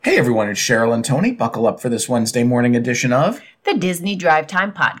Hey everyone, it's Cheryl and Tony. Buckle up for this Wednesday morning edition of the Disney Drive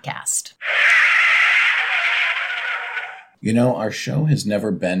Time Podcast. You know, our show has never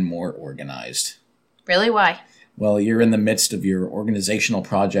been more organized. Really? Why? Well, you're in the midst of your organizational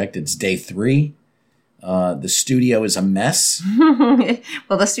project. It's day 3. The studio is a mess.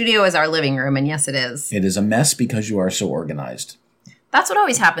 Well, the studio is our living room, and yes, it is. It is a mess because you are so organized. That's what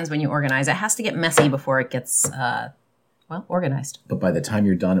always happens when you organize. It has to get messy before it gets, organized. But by the time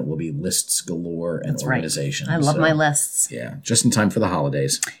you're done, it will be lists galore and That's organization. Right. I love my lists. Yeah, just in time for the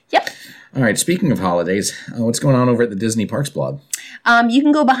holidays. Yep. All right, speaking of holidays, what's going on over at the Disney Parks blog? You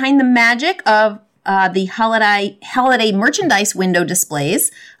can go behind the magic of the holiday merchandise window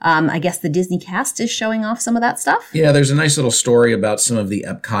displays. I guess the Disney cast is showing off some of that stuff. Yeah, there's a nice little story about some of the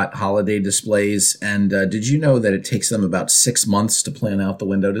Epcot holiday displays. And did you know that it takes them about 6 months to plan out the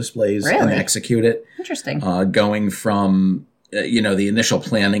window displays and execute it? Interesting. Going from, the initial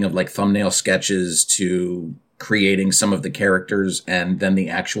planning of like thumbnail sketches to creating some of the characters and then the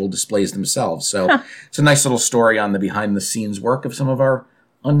actual displays themselves. So It's a nice little story on the behind the scenes work of some of our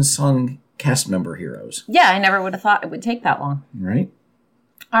unsung cast member heroes. Yeah, I never would have thought it would take that long. Right.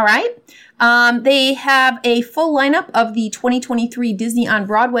 All right. They have a full lineup of the 2023 Disney on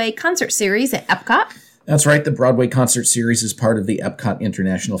Broadway concert series at Epcot. That's right. The Broadway concert series is part of the Epcot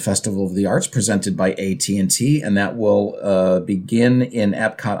International Festival of the Arts presented by AT&T, and that will begin in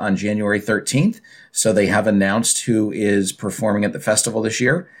Epcot on January 13th. So they have announced who is performing at the festival this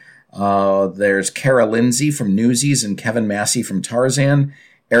year. There's Cara Lindsay from Newsies and Kevin Massey from Tarzan,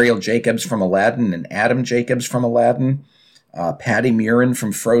 Ariel Jacobs from Aladdin and Adam Jacobs from Aladdin, Patty Murin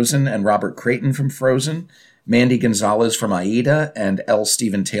from Frozen and Robert Creighton from Frozen, Mandy Gonzalez from Aida and L.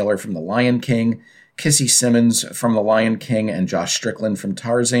 Stephen Taylor from The Lion King, Kissy Simmons from The Lion King and Josh Strickland from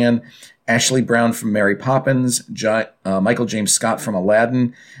Tarzan, Ashley Brown from Mary Poppins, Michael James Scott from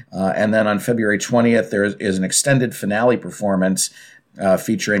Aladdin, and then on February 20th there is an extended finale performance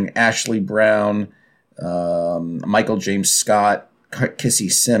featuring Ashley Brown, Michael James Scott, Kissy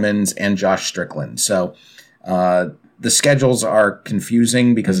Simmons, and Josh Strickland. So the schedules are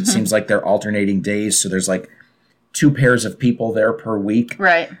confusing because it seems like they're alternating days. So there's like 2 pairs of people there per week.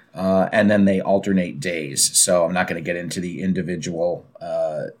 Right. And then they alternate days. So I'm not going to get into the individual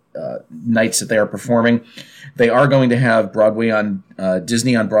nights that they are performing. They are going to have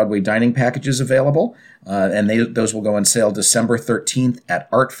Disney on Broadway dining packages available. And those will go on sale December 13th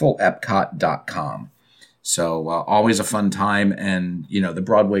at artfulepcot.com. So always a fun time. And, the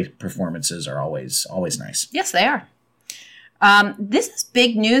Broadway performances are always nice. Yes, they are. This is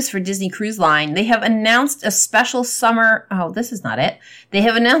big news for Disney Cruise Line. They have announced a special summer... Oh, this is not it. They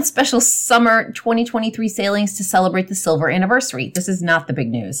have announced special summer 2023 sailings to celebrate the silver anniversary. This is not the big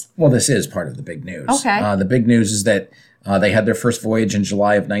news. Well, this is part of the big news. Okay. The big news is that they had their first voyage in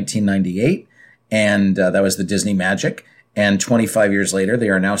July of 1998, and that was the Disney Magic. And 25 years later, they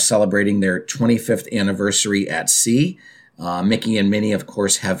are now celebrating their 25th anniversary at sea. Mickey and Minnie, of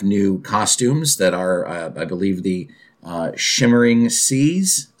course, have new costumes that are, I believe, the Shimmering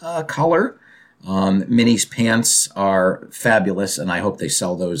Seas color. Minnie's pants are fabulous, and I hope they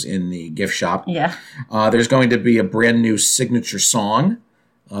sell those in the gift shop. Yeah. There's going to be a brand new signature song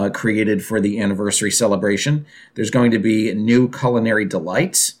created for the anniversary celebration. There's going to be new culinary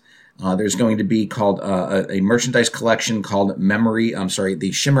delights. There's going to be called a merchandise collection called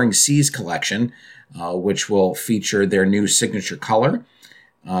the Shimmering Seas collection, which will feature their new signature color,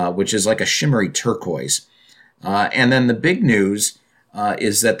 which is like a shimmery turquoise. And then the big news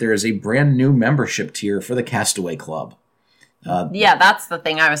is that there is a brand new membership tier for the Castaway Club. Yeah, that's the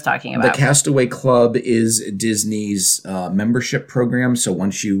thing I was talking about. The Castaway Club is Disney's membership program. So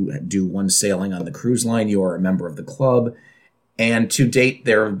once you do one sailing on the cruise line, you are a member of the club. And to date,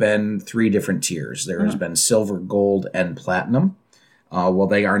 there have been 3 different tiers. There has been silver, gold, and platinum. Well,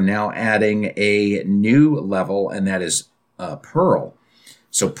 they are now adding a new level, and that is Pearl.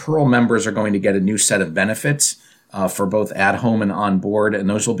 So Pearl members are going to get a new set of benefits for both at home and on board, and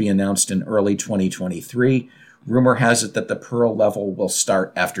those will be announced in early 2023. Rumor has it that the Pearl level will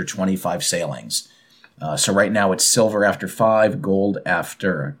start after 25 sailings. So right now it's silver after 5,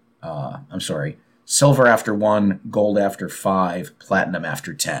 silver after 1, gold after 5, platinum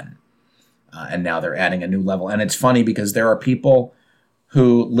after 10. And now they're adding a new level. And it's funny because there are people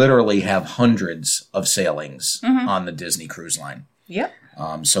who literally have hundreds of sailings on the Disney Cruise Line. Yep.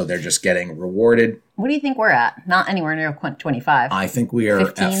 So they're just getting rewarded. What do you think we're at? Not anywhere near 25. I think we are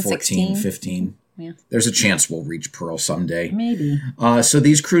 15, at 14, 16? 15. Yeah. There's a chance we'll reach Pearl someday. Maybe. So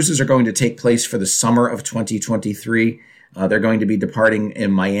these cruises are going to take place for the summer of 2023. They're going to be departing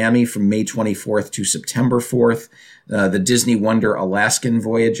in Miami from May 24th to September 4th. The Disney Wonder Alaskan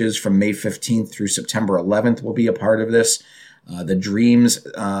voyages from May 15th through September 11th will be a part of this. The Dreams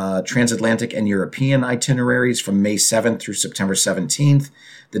transatlantic and European itineraries from May 7th through September 17th.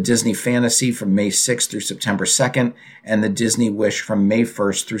 The Disney Fantasy from May 6th through September 2nd. And the Disney Wish from May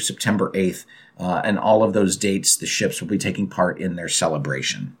 1st through September 8th. And all of those dates, the ships will be taking part in their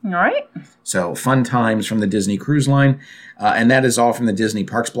celebration. All right. So fun times from the Disney Cruise Line. And that is all from the Disney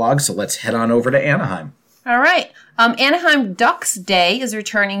Parks blog. So let's head on over to Anaheim. All right. Anaheim Ducks Day is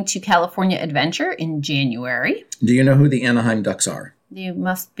returning to California Adventure in January. Do you know who the Anaheim Ducks are? You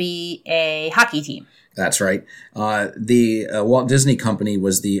must be a hockey team. That's right. The Walt Disney Company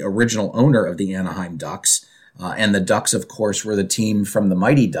was the original owner of the Anaheim Ducks. And the Ducks, of course, were the team from the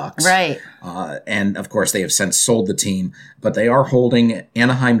Mighty Ducks. Right. And, of course, they have since sold the team. But they are holding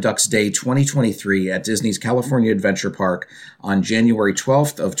Anaheim Ducks Day 2023 at Disney's California Adventure Park on January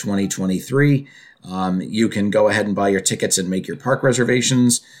 12th of 2023. You can go ahead and buy your tickets and make your park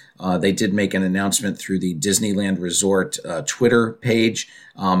reservations. They did make an announcement through the Disneyland Resort Twitter page,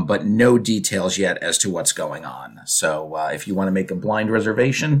 but no details yet as to what's going on. So if you want to make a blind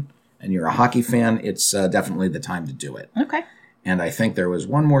reservation and you're a hockey fan, it's definitely the time to do it. Okay. And I think there was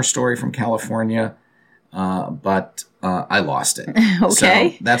one more story from California, but I lost it.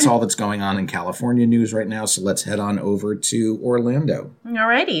 Okay. So that's all that's going on in California news right now. So let's head on over to Orlando. All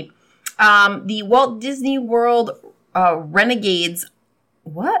righty. The Walt Disney World Renegades.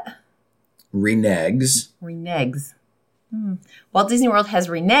 What? Reneges. Walt Disney World has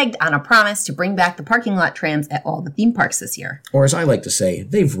reneged on a promise to bring back the parking lot trams at all the theme parks this year. Or as I like to say,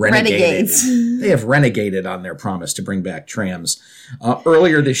 they've renegated. They have renegated on their promise to bring back trams.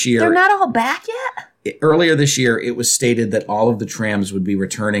 Earlier this year... They're not all back yet? Earlier this year, it was stated that all of the trams would be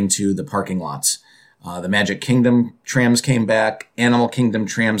returning to the parking lots. The Magic Kingdom trams came back, Animal Kingdom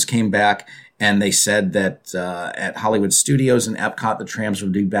trams came back, and they said that at Hollywood Studios and Epcot, the trams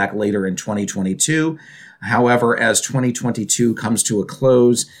would be back later in 2022. However, as 2022 comes to a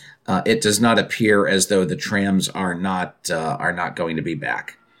close, it does not appear as though the trams are not going to be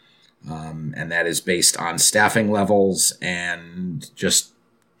back. And that is based on staffing levels and just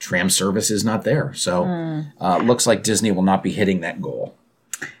tram service is not there. So looks like Disney will not be hitting that goal.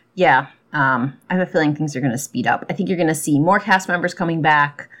 Yeah. I have a feeling things are going to speed up. I think you're going to see more cast members coming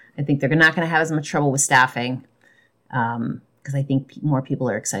back. I think they're not going to have as much trouble with staffing because I think more people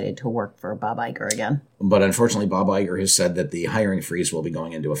are excited to work for Bob Iger again. But unfortunately, Bob Iger has said that the hiring freeze will be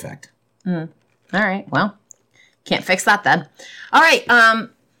going into effect. All right. Well, can't fix that then. All right.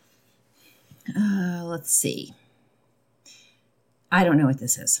 Let's see. I don't know what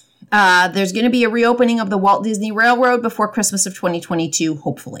this is. There's going to be a reopening of the Walt Disney Railroad before Christmas of 2022,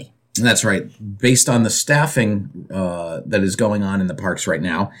 hopefully. That's right. Based on the staffing that is going on in the parks right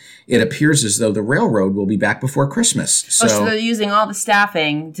now, it appears as though the railroad will be back before Christmas. So they're using all the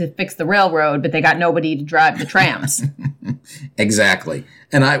staffing to fix the railroad, but they got nobody to drive the trams. Exactly.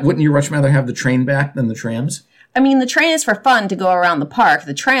 And wouldn't you much rather have the train back than the trams? I mean, the train is for fun to go around the park.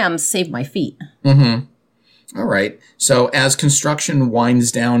 The trams save my feet. Mm-hmm. All right. So as construction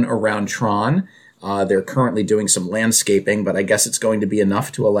winds down around Tron, they're currently doing some landscaping, but I guess it's going to be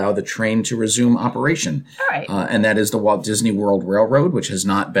enough to allow the train to resume operation. All right. And that is the Walt Disney World Railroad, which has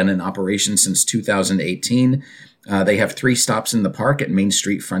not been in operation since 2018. They have 3 stops in the park at Main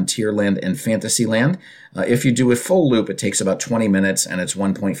Street, Frontierland, and Fantasyland. If you do a full loop, it takes about 20 minutes, and it's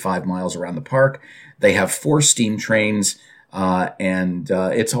 1.5 miles around the park. They have 4 steam trains, and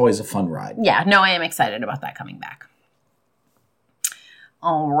it's always a fun ride. Yeah, no, I am excited about that coming back.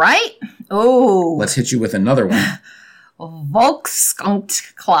 All right. Oh. Let's hit you with another one.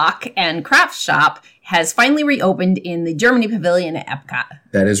 Volkskunstclock and Craft Shop has finally reopened in the Germany Pavilion at Epcot.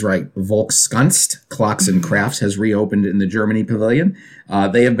 That is right. Volkskunst Clocks and Crafts has reopened in the Germany Pavilion.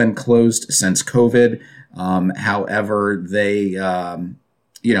 They have been closed since COVID. However, they,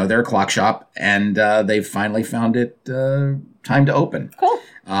 they're a clock shop, and they've finally found it time to open. Cool.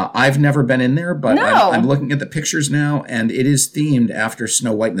 I've never been in there, but No. I'm looking at the pictures now, and it is themed after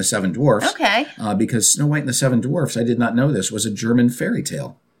Snow White and the Seven Dwarfs. Okay. Because Snow White and the Seven Dwarfs, I did not know this, was a German fairy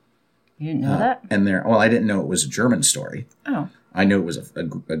tale. You didn't know that? And I didn't know it was a German story. Oh. I knew it was a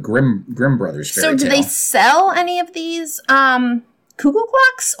Grimm Brothers fairy tale. So do they sell any of these cuckoo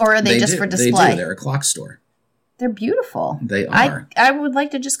clocks, or are they just for display? They do. They're a clock store. They're beautiful. They are. I would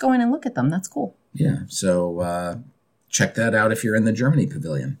like to just go in and look at them. That's cool. Yeah. So check that out if you're in the Germany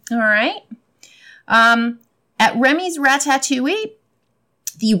Pavilion. All right. At Remy's Ratatouille,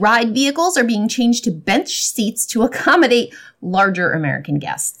 the ride vehicles are being changed to bench seats to accommodate larger American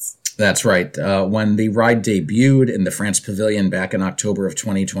guests. That's right. When the ride debuted in the France Pavilion back in October of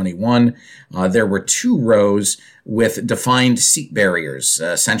 2021, there were 2 rows with defined seat barriers,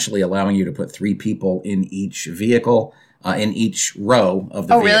 essentially allowing you to put 3 people in each vehicle, in each row of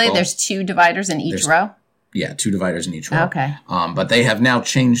the vehicle. Oh, really? There's 2 dividers in each row? Yeah, 2 dividers in each row. Okay. But they have now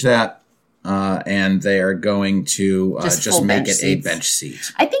changed that, and they are going to just make it a bench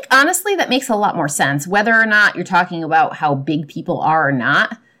seat. I think, honestly, that makes a lot more sense. Whether or not you're talking about how big people are or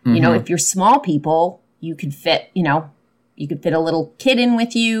not, you know, if you're small people, you could fit, you could fit a little kid in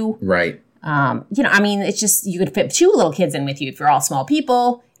with you. Right. I mean, it's just, you could fit 2 little kids in with you if you're all small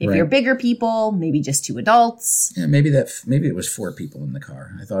people. If you're bigger people, maybe just 2 adults. Yeah, maybe it was 4 people in the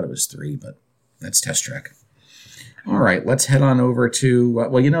car. I thought it was 3, but that's test track. All right, let's head on over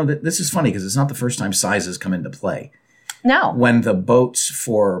to, this is funny because it's not the first time sizes come into play. No. When the boats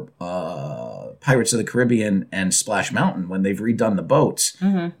for Pirates of the Caribbean and Splash Mountain, when they've redone the boats,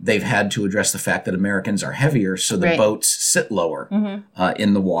 they've had to address the fact that Americans are heavier, so the boats sit lower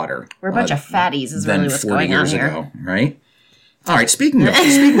in the water. We're a bunch of fatties is really what's going on here. Ago, right? All right, speaking of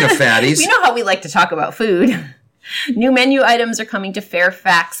fatties. You know how we like to talk about food. New menu items are coming to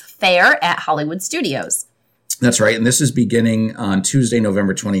Fairfax Fair at Hollywood Studios. That's right. And this is beginning on Tuesday,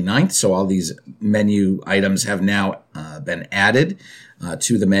 November 29th. So all these menu items have now been added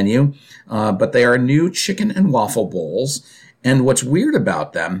to the menu. But they are new chicken and waffle bowls. And what's weird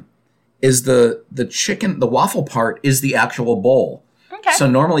about them is the waffle part is the actual bowl. Okay. So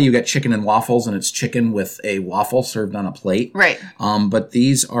normally you get chicken and waffles and it's chicken with a waffle served on a plate. Right. But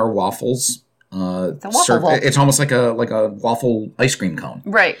these are waffles. It's a waffle bowl. It's almost like a waffle ice cream cone.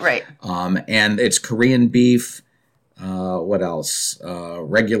 Right. And it's Korean beef. What else?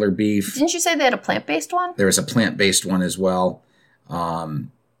 Regular beef. Didn't you say they had a plant-based one? There's a plant-based one as well.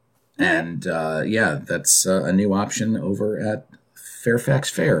 That's a new option over at Fairfax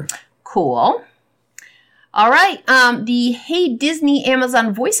Fair. Cool. All right. The Hey Disney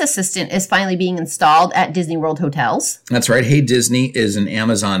Amazon voice assistant is finally being installed at Disney World hotels. That's right. Hey Disney is an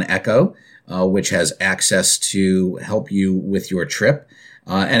Amazon Echo, which has access to help you with your trip.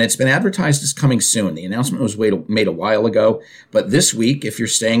 And it's been advertised as coming soon. The announcement was made a while ago. But this week, if you're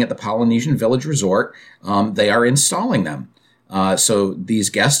staying at the Polynesian Village Resort, they are installing them. So these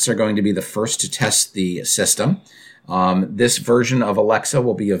guests are going to be the first to test the system. This version of Alexa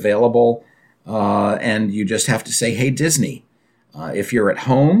will be available, and you just have to say, "Hey Disney." If you're at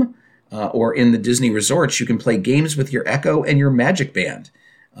home or in the Disney resorts, you can play games with your Echo and your Magic Band.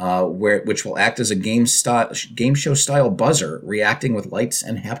 Which will act as a game show style buzzer, reacting with lights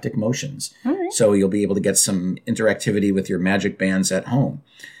and haptic motions. Right. So you'll be able to get some interactivity with your Magic Bands at home.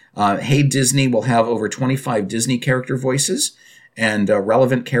 Hey Disney will have over 25 Disney character voices, and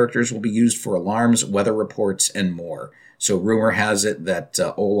relevant characters will be used for alarms, weather reports, and more. So rumor has it that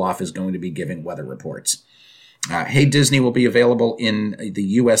Olaf is going to be giving weather reports. Hey Disney will be available in the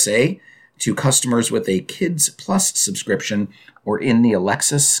USA to customers with a Kids Plus subscription or in the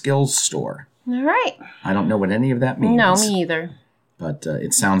Alexa Skills Store. All right. I don't know what any of that means. No, me either. But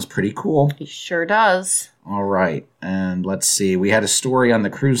it sounds pretty cool. It sure does. All right. And let's see. We had a story on the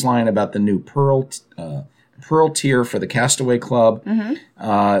cruise line about the new Pearl tier for the Castaway Club.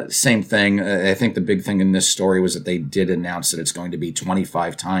 Mm-hmm. Same thing. I think the big thing in this story was that they did announce that it's going to be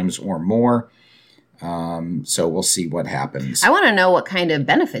 25 times or more. So we'll see what happens. I want to know what kind of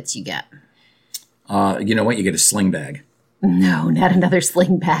benefits you get. You know what? You get a sling bag. No, not another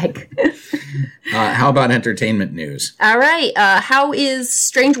sling bag. How about entertainment news? All right. How is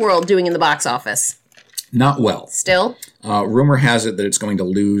Strange World doing in the box office? Not well. Still? Rumor has it that it's going to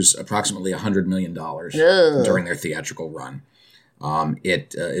lose approximately $100 million during their theatrical run.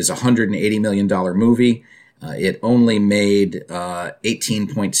 It is a $180 million movie. It only made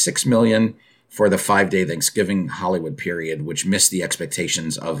 $18.6 million for the 5-day Thanksgiving Hollywood period, which missed the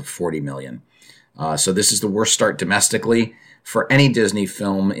expectations of $40 million. So this is the worst start domestically for any Disney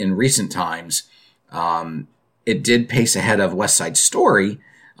film in recent times. It did pace ahead of West Side Story,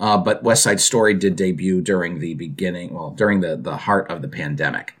 but West Side Story did debut during the heart of the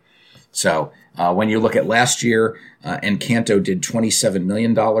pandemic. So when you look at last year, Encanto did $27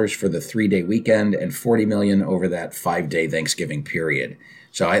 million for the 3-day weekend and $40 million over that 5-day Thanksgiving period.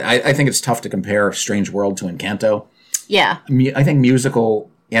 So I think it's tough to compare Strange World to Encanto. Yeah. I think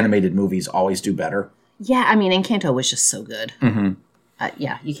musical animated movies always do better. Yeah, I mean, Encanto was just so good. Mm-hmm.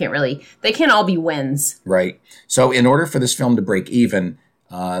 You can't really, they can't all be wins. Right. So in order for this film to break even,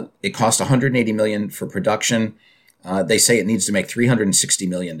 it cost $180 million for production. They say it needs to make $360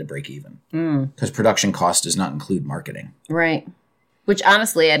 million to break even. Because production cost does not include marketing. Right. Which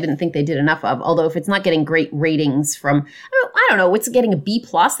honestly, I didn't think they did enough of. Although if it's not getting great ratings from, don't know. It's getting a B+.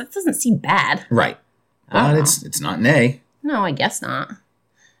 That doesn't seem bad. Right. But it's not an A. No, I guess not.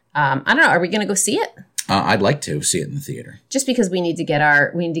 I don't know. Are we going to go see it? I'd like to see it in the theater. Just because we need to get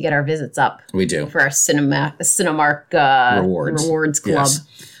our visits up. We do. For our Cinemark rewards club. Yes.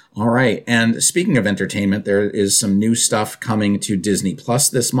 All right. And speaking of entertainment, there is some new stuff coming to Disney Plus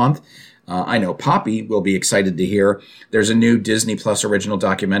this month. I know Poppy will be excited to hear. There's a new Disney Plus original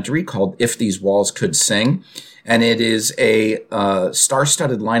documentary called If These Walls Could Sing. And it is a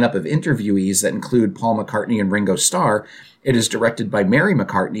star-studded lineup of interviewees that include Paul McCartney and Ringo Starr. It is directed by Mary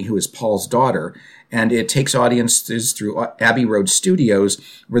McCartney, who is Paul's daughter. And it takes audiences through Abbey Road Studios,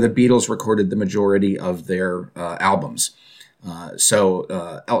 where the Beatles recorded the majority of their albums.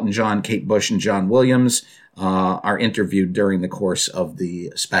 So Elton John, Kate Bush, and John Williams are interviewed during the course of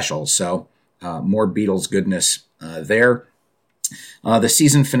the special. So more Beatles goodness there. The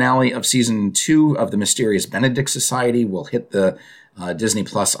season finale of season 2 of The Mysterious Benedict Society will hit the Disney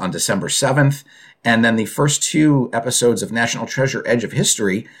Plus on December 7th. And then the first 2 episodes of National Treasure Edge of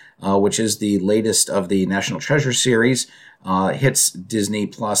History, which is the latest of the National Treasure series, hits Disney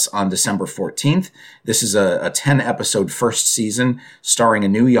Plus on December 14th. This is a 10-episode first season starring a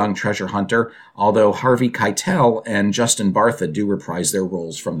new young treasure hunter, although Harvey Keitel and Justin Bartha do reprise their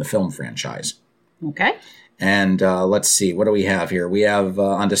roles from the film franchise. Okay. And let's see, what do we have here? We have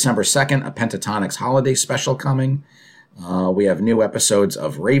on December 2nd, a Pentatonix holiday special coming. We have new episodes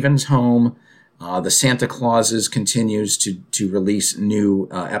of Raven's Home. The Santa Clauses continues to release new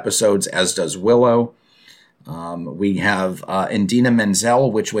episodes, as does Willow. We have Indina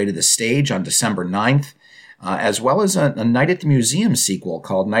Menzel, Which Way to the Stage on December 9th, as well as a Night at the Museum sequel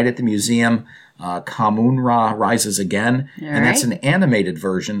called Night at the Museum, Kamunra Rises Again. And that's an animated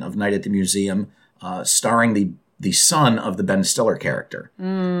version of Night at the Museum, starring the son of the Ben Stiller character.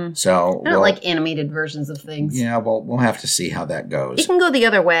 So I don't like animated versions of things. Yeah, well, we'll have to see how that goes. It can go the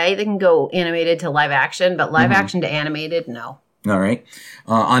other way. They can go animated to live action, but live action to animated, no. All right.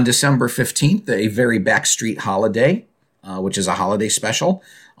 On December 15th, A Very Backstreet Holiday, which is a holiday special.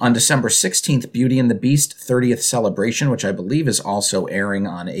 On December 16th, Beauty and the Beast 30th Celebration, which I believe is also airing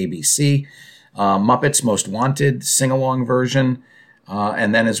on ABC. Muppets Most Wanted, sing-along version.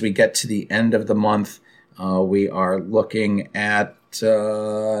 And then as we get to the end of the month, we are looking at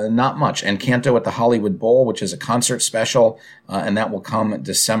not much. Encanto at the Hollywood Bowl, which is a concert special, and that will come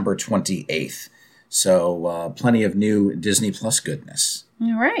December 28th. So plenty of new Disney Plus goodness.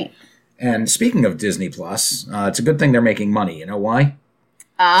 All right. And speaking of Disney Plus, it's a good thing they're making money. You know why?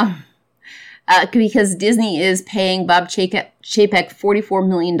 Because Disney is paying Bob Chapek $44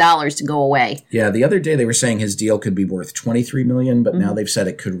 million to go away. Yeah, the other day they were saying his deal could be worth $23 million, but now they've said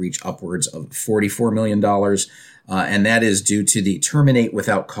it could reach upwards of $44 million. And that is due to the terminate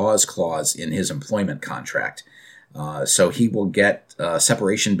without cause clause in his employment contract. So he will get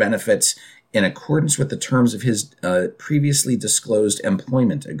separation benefits in accordance with the terms of his previously disclosed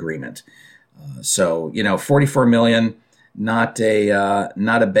employment agreement. So, $44 million, not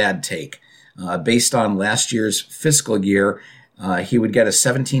a bad take. Based on last year's fiscal year, he would get a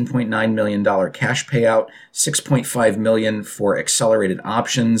 $17.9 million cash payout, $6.5 million for accelerated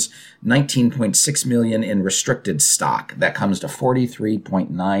options, $19.6 million in restricted stock. That comes to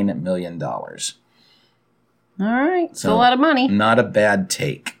 $43.9 million. All right. It's a lot of money. Not a bad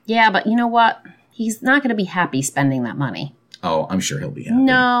take. Yeah, but you know what? He's not going to be happy spending that money. Oh, I'm sure he'll be happy.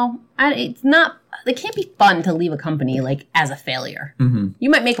 No, it's not. It can't be fun to leave a company as a failure. Mm-hmm. You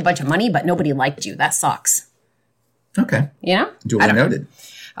might make a bunch of money, but nobody liked you. That sucks. Okay. Duly noted.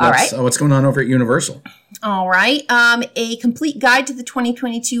 All right. What's going on over at Universal? All right. A complete guide to the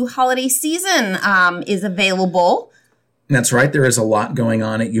 2022 holiday season is available. That's right. There is a lot going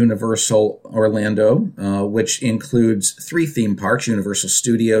on at Universal Orlando, which includes 3 theme parks, Universal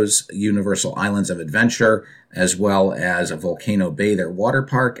Studios, Universal Islands of Adventure, as well as a Volcano Bay, their water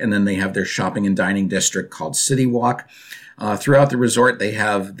park. And then they have their shopping and dining district called City Walk. Throughout the resort, they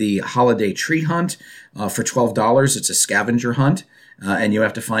have the Holiday Tree Hunt for $12. It's a scavenger hunt, and you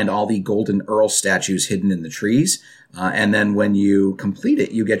have to find all the Golden Earl statues hidden in the trees. And then when you complete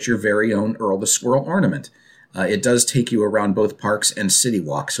it, you get your very own Earl the Squirrel ornament. It does take you around both parks and City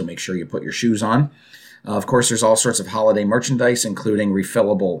Walk, so make sure you put your shoes on. Of course, there's all sorts of holiday merchandise, including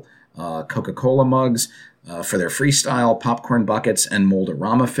refillable Coca-Cola mugs for their freestyle, popcorn buckets, and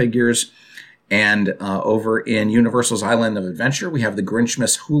Mold-A-Rama figures. And over in Universal's Island of Adventure, we have the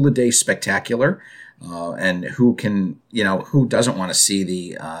Grinchmas Hula Day Spectacular. And who doesn't want to see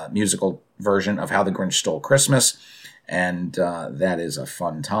the musical version of How the Grinch Stole Christmas? And that is a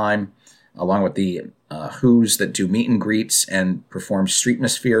fun time, along with the Who's that do meet and greets and perform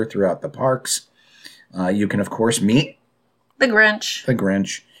Streetmosphere throughout the parks. You can, of course, meet The Grinch. The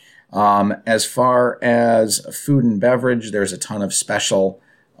Grinch. As far as food and beverage, there's a ton of special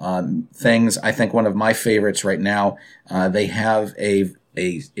things. I think one of my favorites right now, they have a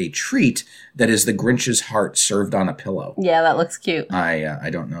treat that is the Grinch's heart served on a pillow. Yeah, that looks cute. I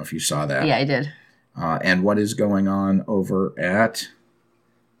don't know if you saw that. Yeah, I did. And what is going on over at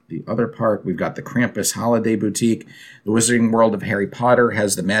the other park? We've got the Krampus Holiday Boutique. The Wizarding World of Harry Potter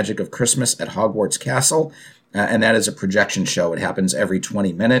has the Magic of Christmas at Hogwarts Castle. And that is a projection show. It happens every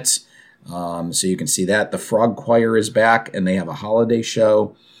 20 minutes. So you can see that. The Frog Choir is back, and they have a holiday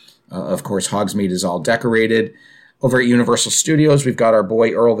show. Of course, Hogsmeade is all decorated. Over at Universal Studios, we've got our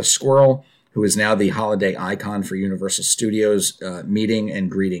boy Earl the Squirrel, who is now the holiday icon for Universal Studios, meeting and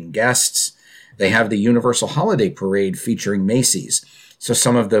greeting guests. They have the Universal Holiday Parade featuring Macy's. So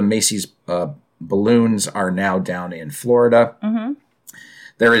some of the Macy's balloons are now down in Florida. Mm-hmm.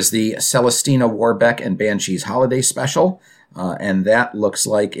 There is the Celestina Warbeck and Banshees Holiday Special, and that looks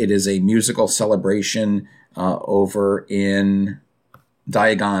like it is a musical celebration over in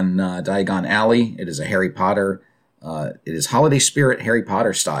Diagon Alley. It is a Harry Potter. It is holiday spirit Harry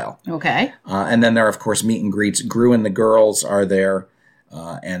Potter style. Okay. And then there are, of course, meet and greets. Gru and the girls are there.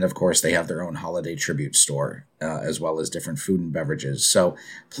 And, of course, they have their own holiday tribute store, as well as different food and beverages. So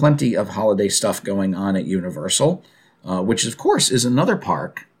plenty of holiday stuff going on at Universal, which, of course, is another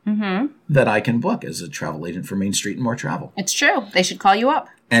park that I can book as a travel agent for Main Street and More Travel. It's true. They should call you up.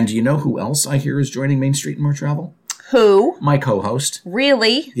 And do you know who else I hear is joining Main Street and More Travel? Who? My co-host.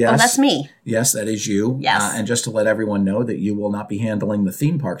 Really? Yes. Oh, that's me. Yes, that is you. Yes. And just to let everyone know that you will not be handling the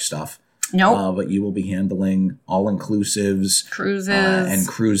theme park stuff. Nope. But you will be handling all-inclusives. Cruises. And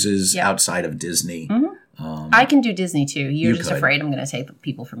cruises Yep. outside of Disney. I can do Disney, too. You're You just could. afraid I'm going to take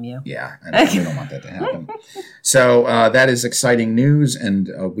people from you. Yeah, and we don't want that to happen. So that is exciting news, and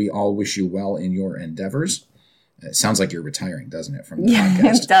we all wish you well in your endeavors. It sounds like you're retiring, doesn't it, from the Yeah,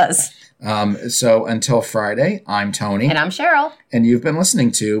 podcast? it does. So until Friday, I'm Tony. And I'm Cheryl. And you've been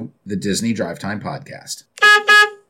listening to the Disney Drive Time Podcast.